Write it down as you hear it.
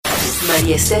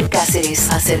María Esther Cáceres,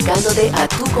 acercándote a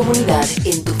tu comunidad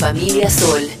en tu familia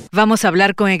Sol. Vamos a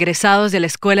hablar con egresados de la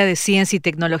Escuela de Ciencia y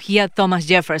Tecnología Thomas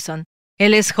Jefferson.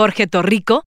 Él es Jorge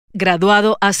Torrico,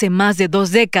 graduado hace más de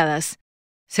 2 décadas.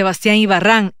 Sebastián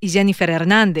Ibarrán y Jennifer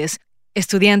Hernández,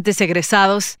 estudiantes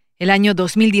egresados el año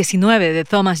 2019 de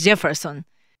Thomas Jefferson.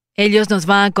 Ellos nos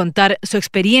van a contar su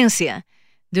experiencia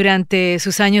durante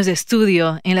sus años de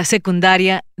estudio en la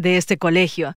secundaria de este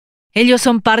colegio. Ellos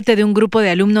son parte de un grupo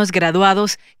de alumnos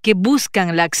graduados que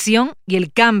buscan la acción y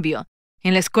el cambio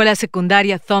en la Escuela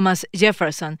Secundaria Thomas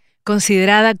Jefferson,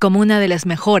 considerada como una de las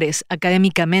mejores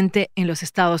académicamente en los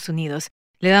Estados Unidos.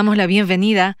 Le damos la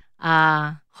bienvenida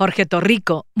a Jorge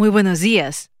Torrico. Muy buenos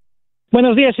días.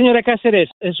 Buenos días, señora Cáceres.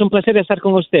 Es un placer estar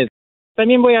con usted.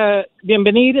 También voy a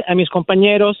bienvenir a mis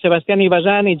compañeros Sebastián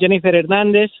Ibarrán y Jennifer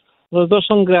Hernández. Los dos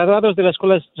son graduados de la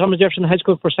Escuela Thomas Jefferson High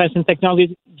School for Science and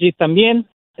Technology también.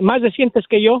 Más recientes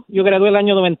que yo gradué el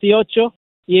año 98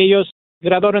 y ellos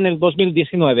graduaron en el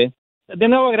 2019. De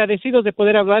nuevo agradecidos de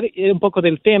poder hablar un poco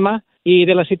del tema y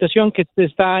de la situación que se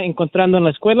está encontrando en la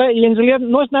escuela, y en realidad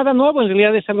no es nada nuevo, en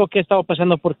realidad es algo que ha estado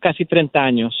pasando por casi 30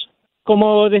 años.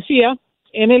 Como decía,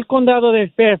 en el condado de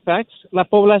Fairfax, la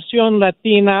población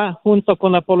latina junto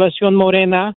con la población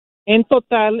morena en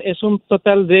total es un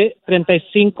total de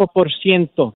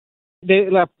 35%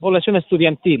 de la población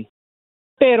estudiantil.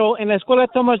 Pero en la escuela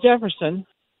Thomas Jefferson,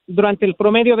 durante el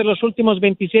promedio de los últimos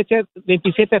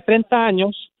 27 a 30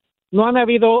 años, no han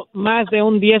habido más de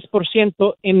un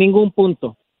 10% en ningún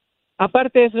punto.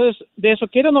 Aparte de eso,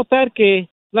 quiero notar que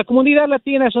la comunidad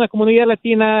latina es una comunidad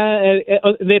latina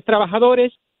de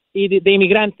trabajadores y de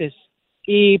inmigrantes.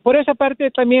 Y por esa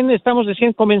parte también estamos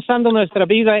recién comenzando nuestra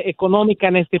vida económica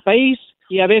en este país.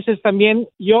 Y a veces también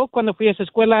yo, cuando fui a esa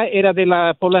escuela, era de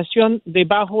la población de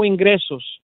bajo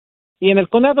ingresos. Y en el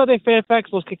condado de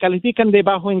Fairfax, los que califican de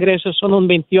bajo ingresos son un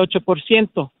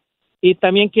 28%. Y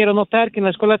también quiero notar que en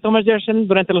la escuela Thomas Jefferson,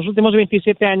 durante los últimos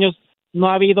 27 años, no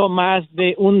ha habido más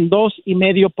de un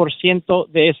 2,5%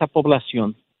 de esa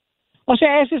población. O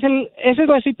sea, esa es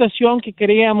la situación que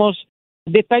queríamos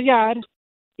detallar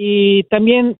y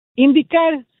también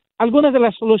indicar algunas de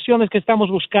las soluciones que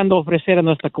estamos buscando ofrecer a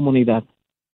nuestra comunidad.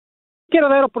 Quiero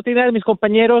dar oportunidad a mis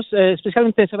compañeros,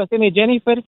 especialmente Sebastián y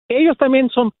Jennifer. Ellos también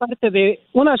son parte de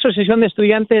una asociación de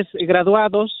estudiantes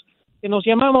graduados que nos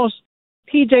llamamos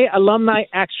TJ Alumni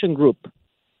Action Group.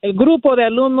 El grupo de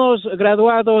alumnos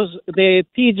graduados de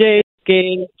TJ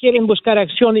que quieren buscar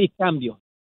acción y cambio.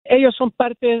 Ellos son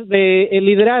parte del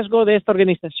liderazgo de esta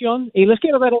organización y les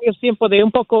quiero dar a ellos tiempo de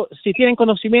un poco, si tienen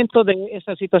conocimiento de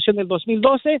esa situación del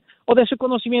 2012 o de su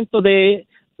conocimiento de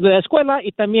la escuela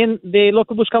y también de lo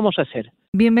que buscamos hacer.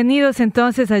 Bienvenidos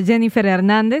entonces a Jennifer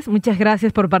Hernández. Muchas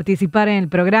gracias por participar en el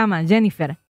programa.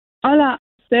 Jennifer. Hola,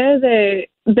 sé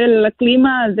del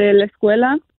clima de la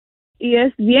escuela y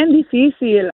es bien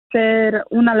difícil ser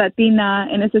una latina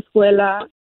en esa escuela,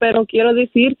 pero quiero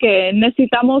decir que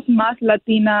necesitamos más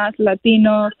latinas,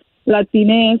 latinos,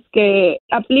 latines que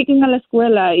apliquen a la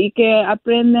escuela y que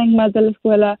aprenden más de la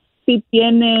escuela. Si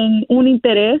tienen un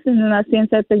interés en la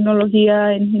ciencia,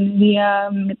 tecnología, ingeniería,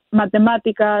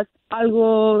 matemáticas,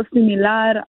 algo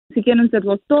similar, si quieren ser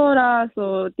doctoras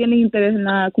o tienen interés en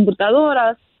las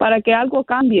computadoras, para que algo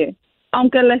cambie.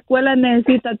 Aunque la escuela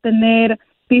necesita tener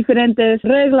diferentes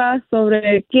reglas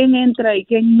sobre quién entra y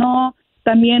quién no,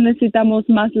 también necesitamos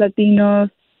más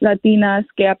latinos, latinas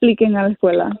que apliquen a la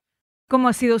escuela. ¿Cómo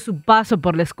ha sido su paso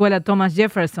por la escuela Thomas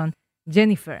Jefferson,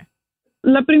 Jennifer?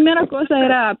 La primera cosa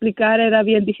era aplicar, era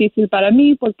bien difícil para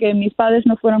mí porque mis padres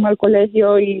no fueron al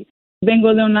colegio y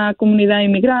vengo de una comunidad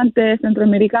inmigrante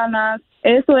centroamericana.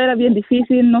 Eso era bien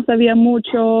difícil, no sabía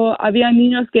mucho. Había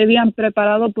niños que habían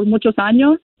preparado por muchos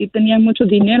años y tenían mucho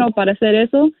dinero para hacer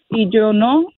eso y yo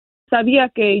no. Sabía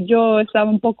que yo estaba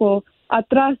un poco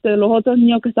atrás de los otros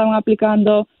niños que estaban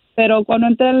aplicando, pero cuando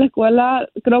entré en la escuela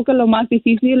creo que lo más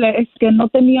difícil es que no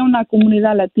tenía una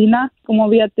comunidad latina como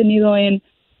había tenido en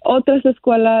otras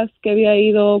escuelas que había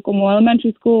ido, como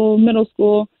elementary school, middle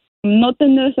school. No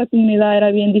tener esa comunidad era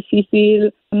bien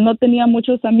difícil. No tenía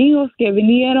muchos amigos que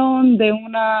vinieron de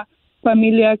una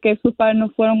familia que sus padres no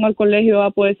fueron al colegio,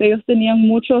 pues ellos tenían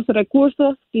muchos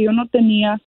recursos que yo no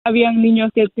tenía. Habían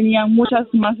niños que tenían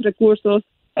muchos más recursos,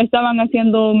 estaban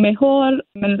haciendo mejor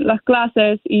en las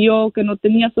clases y yo que no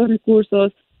tenía esos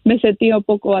recursos me sentía un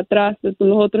poco atrás de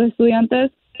los otros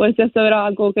estudiantes. Pues eso era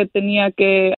algo que tenía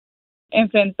que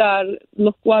enfrentar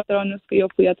los 4 años que yo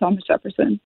fui a Thomas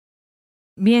Jefferson.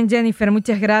 Bien, Jennifer,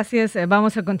 muchas gracias.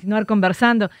 Vamos a continuar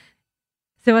conversando.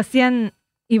 Sebastián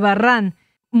Ibarrán,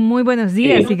 muy buenos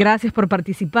días y gracias por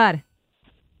participar.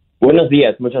 Buenos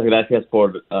días, muchas gracias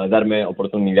por darme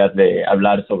oportunidad de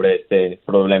hablar sobre este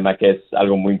problema que es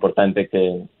algo muy importante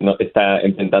que está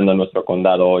enfrentando nuestro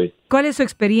condado hoy. ¿Cuál es su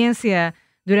experiencia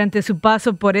durante su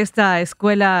paso por esta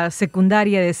escuela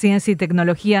secundaria de Ciencia y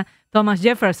Tecnología Thomas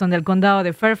Jefferson del condado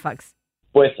de Fairfax?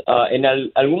 Pues en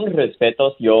algunos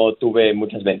respetos yo tuve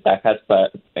muchas ventajas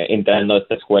entrando a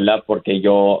esta escuela porque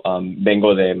yo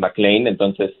vengo de McLean,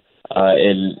 entonces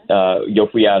yo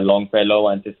fui a Longfellow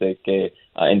antes de que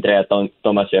entré a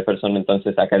Thomas Jefferson,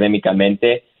 entonces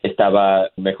académicamente estaba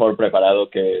mejor preparado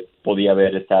que podía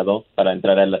haber estado para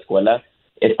entrar a la escuela.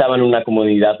 Estaba en una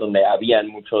comunidad donde habían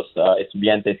muchos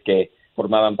estudiantes que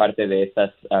formaban parte de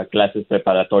estas clases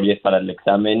preparatorias para el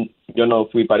examen. Yo no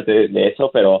fui parte de eso,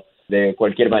 pero de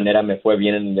cualquier manera me fue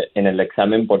bien en el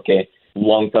examen porque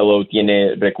Longfellow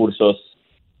tiene recursos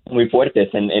muy fuertes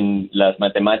en las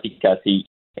matemáticas y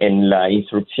en la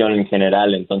instrucción en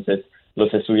general. Entonces,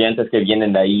 los estudiantes que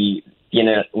vienen de ahí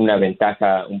tienen una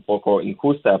ventaja un poco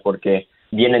injusta porque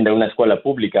vienen de una escuela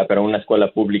pública, pero una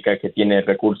escuela pública que tiene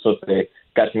recursos de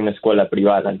casi una escuela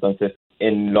privada. Entonces,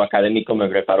 en lo académico me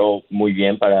preparó muy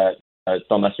bien para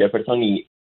Thomas Jefferson y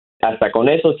hasta con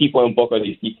eso sí fue un poco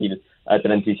difícil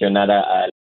transicionar a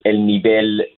el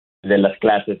nivel de las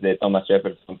clases de Thomas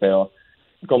Jefferson, pero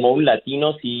como un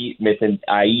latino sí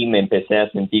ahí me empecé a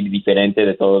sentir diferente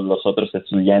de todos los otros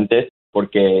estudiantes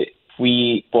porque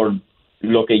fui, por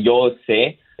lo que yo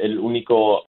sé, el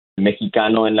único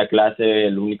mexicano en la clase,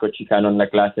 el único chicano en la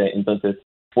clase. Entonces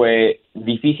fue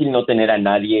difícil no tener a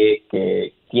nadie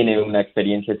que tiene una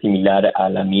experiencia similar a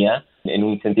la mía en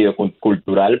un sentido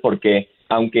cultural, porque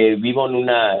aunque vivo en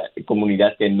una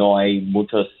comunidad que no hay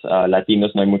muchos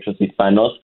latinos, no hay muchos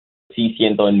hispanos, sí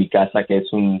siento en mi casa que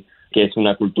es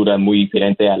una cultura muy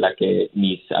diferente a la que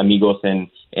mis amigos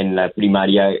en la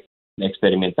primaria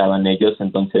experimentaban ellos.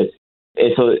 Entonces,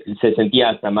 eso se sentía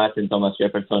hasta más en Thomas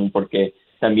Jefferson porque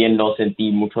también no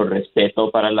sentí mucho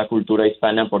respeto para la cultura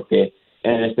hispana porque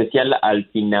en especial al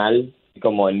final,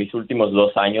 como en mis últimos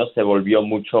 2 años, se volvió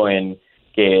mucho en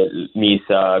que mis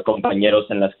compañeros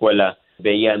en la escuela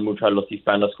veían mucho a los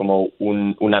hispanos como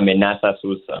una amenaza a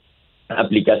sus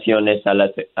aplicaciones a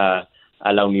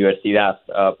la universidad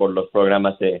por los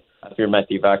programas de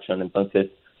affirmative action. Entonces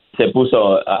se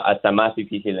puso hasta más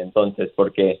difícil entonces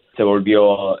porque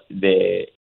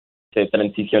se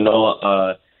transicionó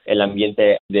el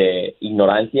ambiente de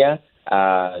ignorancia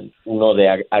a uno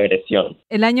de agresión.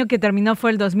 ¿El año que terminó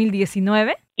fue el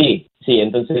 2019? Sí,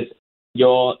 entonces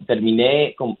yo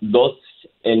terminé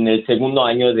en el segundo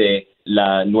año de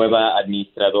la nueva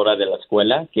administradora de la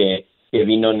escuela que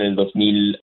vino en el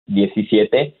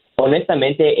 2017.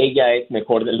 Honestamente, ella es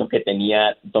mejor de lo que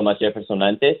tenía Thomas Jefferson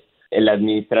antes. El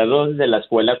administrador de la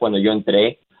escuela, cuando yo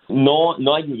entré, no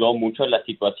ayudó mucho en la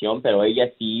situación, pero ella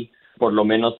sí, por lo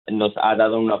menos, nos ha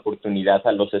dado una oportunidad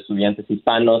a los estudiantes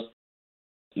hispanos,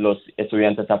 los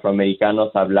estudiantes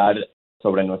afroamericanos, a hablar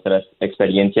sobre nuestras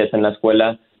experiencias en la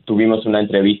escuela. Tuvimos una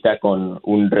entrevista con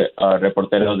un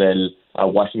reportero del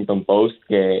Washington Post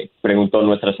que preguntó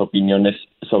nuestras opiniones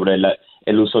sobre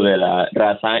el uso de la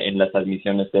raza en las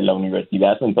admisiones de la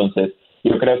universidad. Entonces,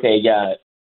 yo creo que ella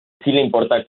sí le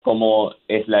importa cómo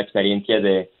es la experiencia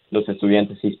de los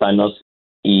estudiantes hispanos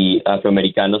y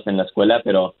afroamericanos en la escuela,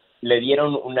 pero le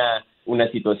dieron una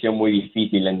situación muy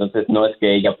difícil. Entonces, no es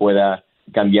que ella pueda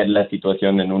cambiar la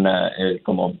situación en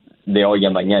como de hoy a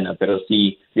mañana, pero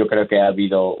sí, yo creo que ha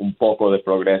habido un poco de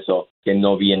progreso que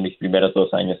no vi en mis primeros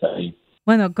 2 años ahí.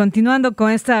 Bueno, continuando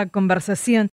con esta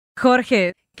conversación,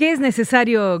 Jorge, ¿qué es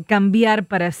necesario cambiar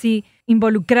para así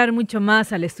involucrar mucho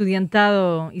más al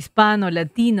estudiantado hispano,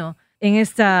 latino en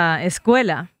esta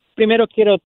escuela? Primero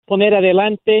quiero poner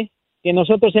adelante que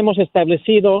nosotros hemos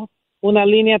establecido una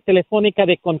línea telefónica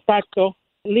de contacto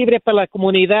libre para la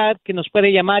comunidad que nos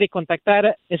puede llamar y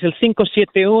contactar. Es el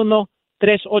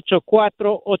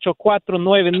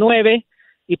 571-384-8499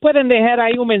 y pueden dejar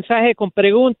ahí un mensaje con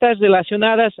preguntas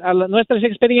relacionadas a nuestras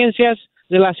experiencias,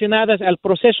 relacionadas al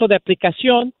proceso de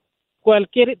aplicación,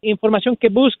 cualquier información que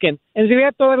busquen. En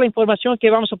realidad toda la información que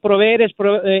vamos a proveer es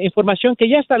información que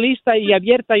ya está lista y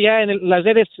abierta ya en las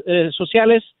redes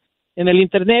sociales, en el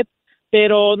Internet,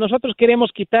 pero nosotros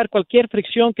queremos quitar cualquier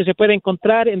fricción que se pueda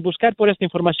encontrar en buscar por esta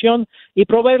información y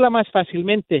proveerla más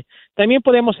fácilmente. También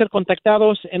podemos ser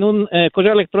contactados en un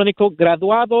correo electrónico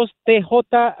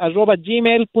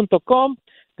graduadostj@gmail.com,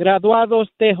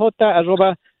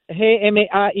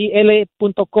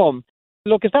 graduadostj@gmail.com.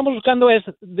 Lo que estamos buscando es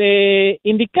de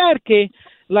indicar que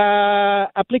la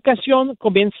aplicación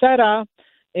comenzará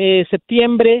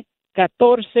septiembre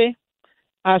 14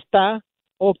 hasta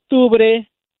octubre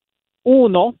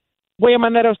 1 Voy a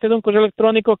mandar a usted un correo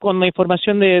electrónico con la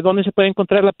información de dónde se puede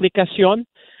encontrar la aplicación.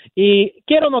 Y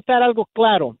quiero notar algo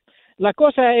claro. La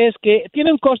cosa es que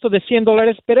tiene un costo de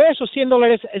 $100, pero esos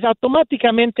 $100 es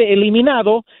automáticamente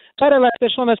eliminado para las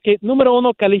personas que, número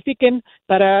uno, califiquen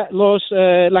para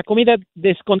la comida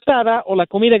descontada o la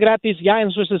comida gratis ya en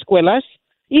sus escuelas,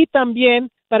 y también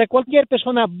para cualquier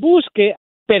persona busque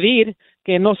pedir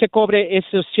que no se cobre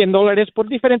esos $100 por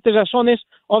diferentes razones.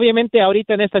 Obviamente,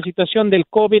 ahorita en esta situación del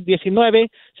COVID-19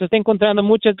 se está encontrando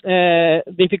muchas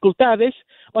dificultades.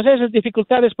 O sea, esas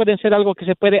dificultades pueden ser algo que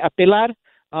se puede apelar.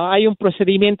 Hay un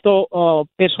procedimiento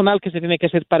personal que se tiene que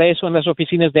hacer para eso en las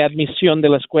oficinas de admisión de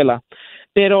la escuela.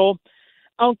 Pero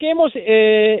aunque hemos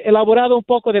elaborado un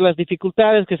poco de las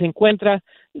dificultades que se encuentra,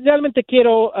 realmente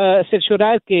quiero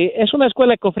cerciorar que es una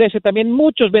escuela que ofrece también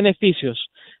muchos beneficios.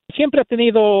 Siempre ha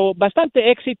tenido bastante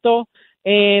éxito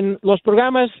en los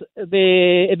programas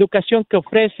de educación que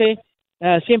ofrece.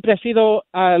 Siempre ha sido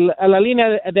a la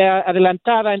línea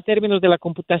adelantada en términos de la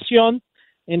computación,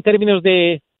 en términos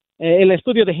de el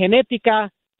estudio de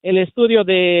genética, el estudio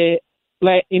de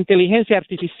la inteligencia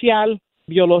artificial,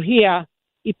 biología,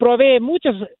 y provee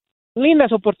muchas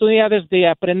lindas oportunidades de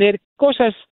aprender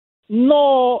cosas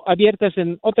no abiertas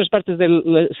en otras partes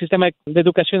del sistema de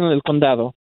educación en el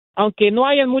condado. Aunque no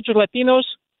hayan muchos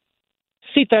latinos,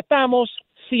 si tratamos,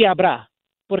 sí habrá.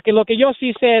 Porque lo que yo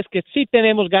sí sé es que sí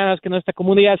tenemos ganas, que nuestra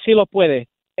comunidad sí lo puede.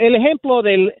 El ejemplo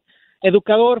del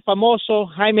educador famoso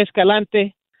Jaime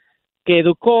Escalante, que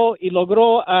educó y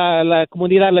logró a la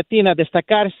comunidad latina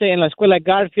destacarse en la escuela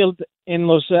Garfield en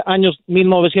los años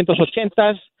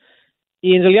 1980,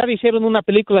 y en realidad hicieron una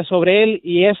película sobre él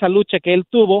y esa lucha que él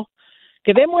tuvo,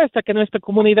 que demuestra que nuestra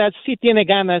comunidad sí tiene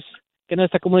ganas, que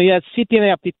nuestra comunidad sí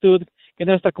tiene aptitud, que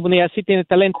nuestra comunidad sí tiene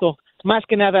talento. Más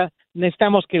que nada,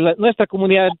 necesitamos que nuestra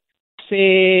comunidad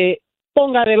se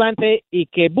ponga adelante y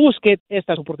que busque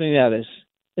estas oportunidades,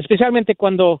 especialmente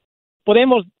cuando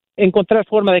podemos encontrar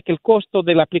forma de que el costo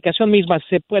de la aplicación misma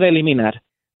se pueda eliminar.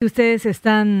 Ustedes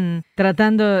están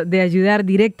tratando de ayudar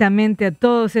directamente a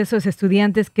todos esos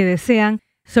estudiantes que desean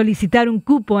solicitar un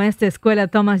cupo en esta escuela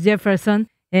Thomas Jefferson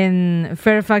en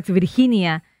Fairfax,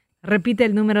 Virginia. Repite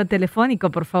el número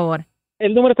telefónico, por favor.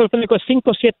 El número telefónico es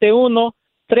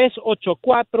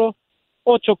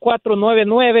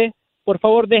 571-384-8499. Por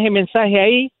favor, deje mensaje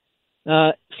ahí.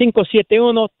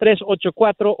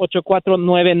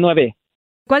 571-384-8499.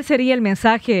 ¿Cuál sería el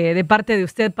mensaje de parte de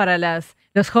usted para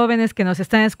los jóvenes que nos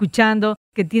están escuchando,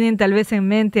 que tienen tal vez en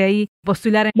mente ahí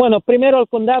postular? Bueno, primero el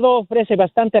condado ofrece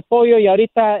bastante apoyo y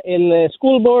ahorita el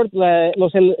school board,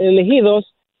 los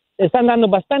elegidos, están dando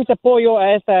bastante apoyo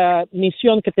a esta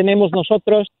misión que tenemos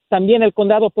nosotros. También el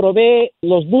condado provee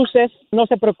los buses. No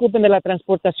se preocupen de la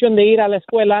transportación de ir a la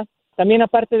escuela. También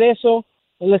aparte de eso,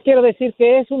 les quiero decir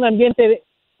que es un ambiente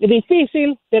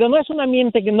difícil, pero no es un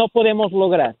ambiente que no podemos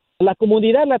lograr. La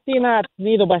comunidad latina ha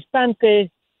tenido bastante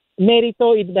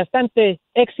mérito y bastante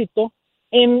éxito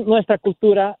en nuestra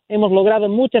cultura. Hemos logrado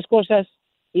muchas cosas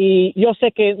y yo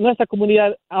sé que nuestra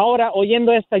comunidad ahora,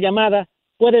 oyendo esta llamada,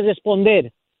 puede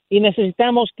responder. Y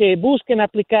necesitamos que busquen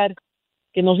aplicar,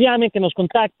 que nos llamen, que nos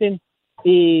contacten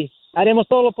y haremos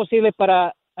todo lo posible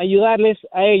para ayudarles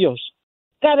a ellos.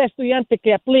 Cada estudiante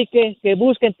que aplique, que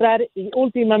busque entrar y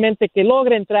últimamente que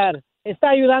logre entrar,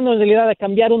 está ayudando en realidad a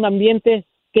cambiar un ambiente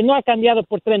que no ha cambiado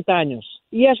por 30 años.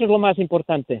 Y eso es lo más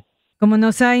importante. Como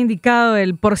nos ha indicado,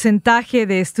 el porcentaje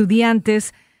de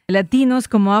estudiantes latinos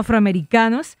como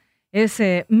afroamericanos es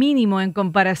mínimo en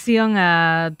comparación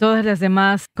a todas las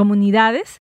demás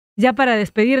comunidades. Ya para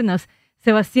despedirnos,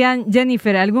 Sebastián,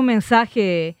 Jennifer, ¿algún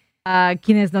mensaje a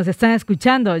quienes nos están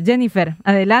escuchando? Jennifer,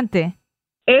 adelante.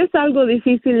 Es algo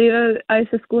difícil ir a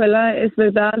esa escuela, es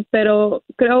verdad, pero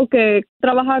creo que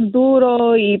trabajar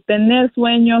duro y tener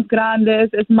sueños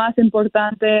grandes es más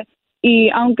importante. Y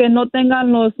aunque no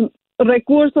tengan los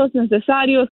recursos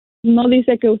necesarios, no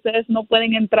dice que ustedes no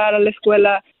pueden entrar a la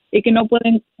escuela y que no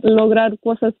pueden lograr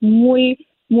cosas muy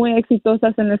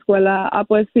exitosas en la escuela.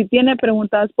 Pues si tiene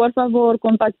preguntas, por favor,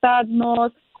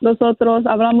 contactarnos. Nosotros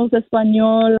hablamos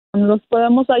español, los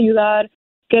podemos ayudar.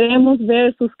 Queremos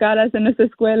ver sus caras en esta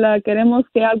escuela, queremos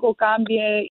que algo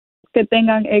cambie, que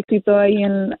tengan éxito ahí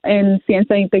en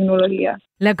ciencia y tecnología.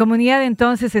 La comunidad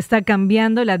entonces está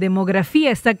cambiando, la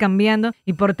demografía está cambiando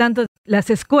y por tanto las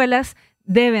escuelas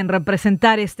deben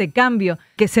representar este cambio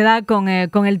que se da con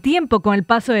el tiempo, con el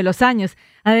paso de los años.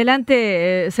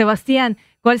 Adelante, Sebastián,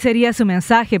 ¿cuál sería su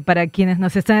mensaje para quienes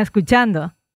nos están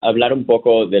escuchando? Hablar un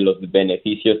poco de los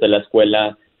beneficios de la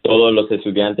escuela. Todos los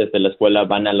estudiantes de la escuela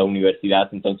van a la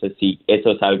universidad, entonces sí, eso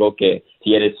es algo que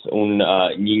si eres un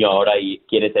niño ahora y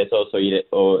quieres eso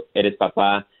o eres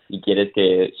papá y quieres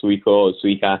que su hijo o su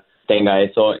hija tenga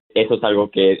eso es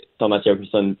algo que Thomas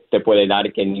Jefferson te puede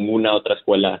dar, que ninguna otra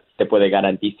escuela te puede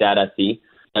garantizar así.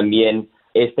 También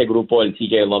este grupo, el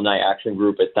CJ Alumni Action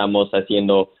Group, estamos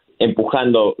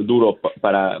empujando duro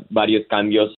para varios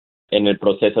cambios en el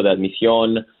proceso de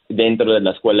admisión, dentro de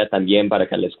la escuela también, para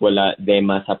que la escuela dé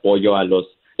más apoyo a los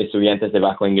estudiantes de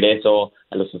bajo ingreso,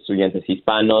 a los estudiantes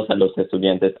hispanos, a los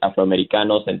estudiantes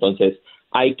afroamericanos. Entonces,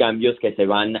 hay cambios que se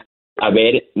van a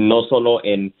ver no solo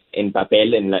en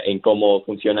papel, en cómo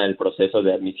funciona el proceso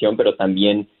de admisión, pero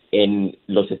también en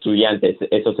los estudiantes.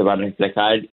 Eso se va a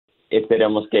reflejar.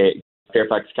 Esperamos que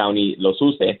Fairfax County los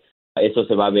use. Eso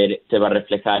se va a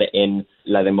reflejar en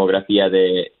la demografía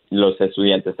de los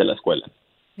estudiantes de la escuela.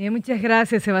 Bien, muchas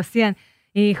gracias, Sebastián.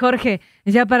 Y Jorge,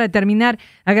 ya para terminar,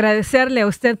 agradecerle a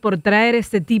usted por traer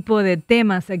este tipo de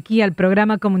temas aquí al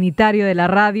programa comunitario de la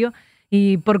radio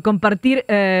y por compartir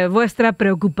vuestra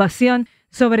preocupación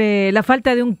sobre la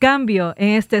falta de un cambio en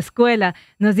esta escuela.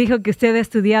 Nos dijo que usted ha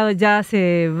estudiado ya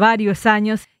hace varios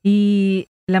años y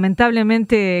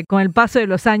lamentablemente con el paso de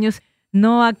los años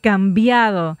no ha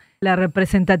cambiado la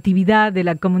representatividad de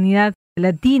la comunidad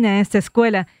latina en esta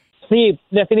escuela. Sí,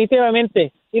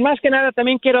 definitivamente. Y más que nada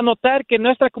también quiero anotar que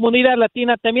nuestra comunidad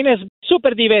latina también es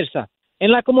súper diversa.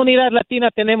 En la comunidad latina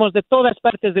tenemos de todas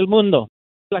partes del mundo.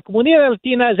 La comunidad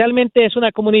latina realmente es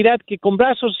una comunidad que con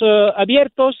brazos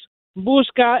abiertos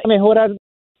busca mejorar.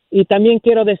 Y también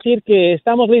quiero decir que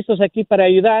estamos listos aquí para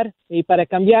ayudar y para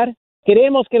cambiar.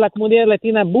 Queremos que la comunidad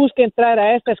latina busque entrar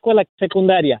a esta escuela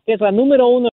secundaria, que es la número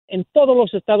 1 en todos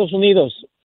los Estados Unidos.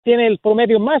 Tiene el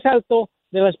promedio más alto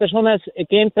de las personas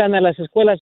que entran a las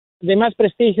escuelas de más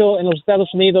prestigio en los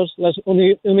Estados Unidos, las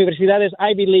universidades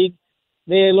Ivy League,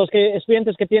 de los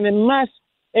estudiantes que tienen más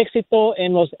éxito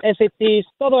en los SATs,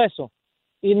 todo eso.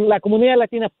 Y la comunidad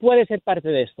latina puede ser parte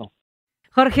de esto.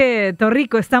 Jorge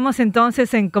Torrico, estamos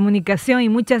entonces en comunicación y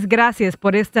muchas gracias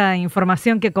por esta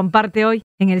información que comparte hoy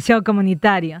en el show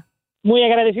comunitario. Muy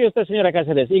agradecido a usted, señora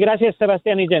Cáceres. Y gracias,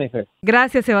 Sebastián y Jennifer.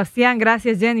 Gracias, Sebastián.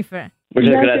 Gracias, Jennifer.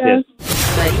 Muchas gracias.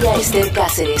 María Esther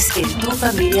Cáceres, en tu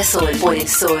familia Sol, por el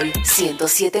Sol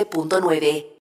 107.9.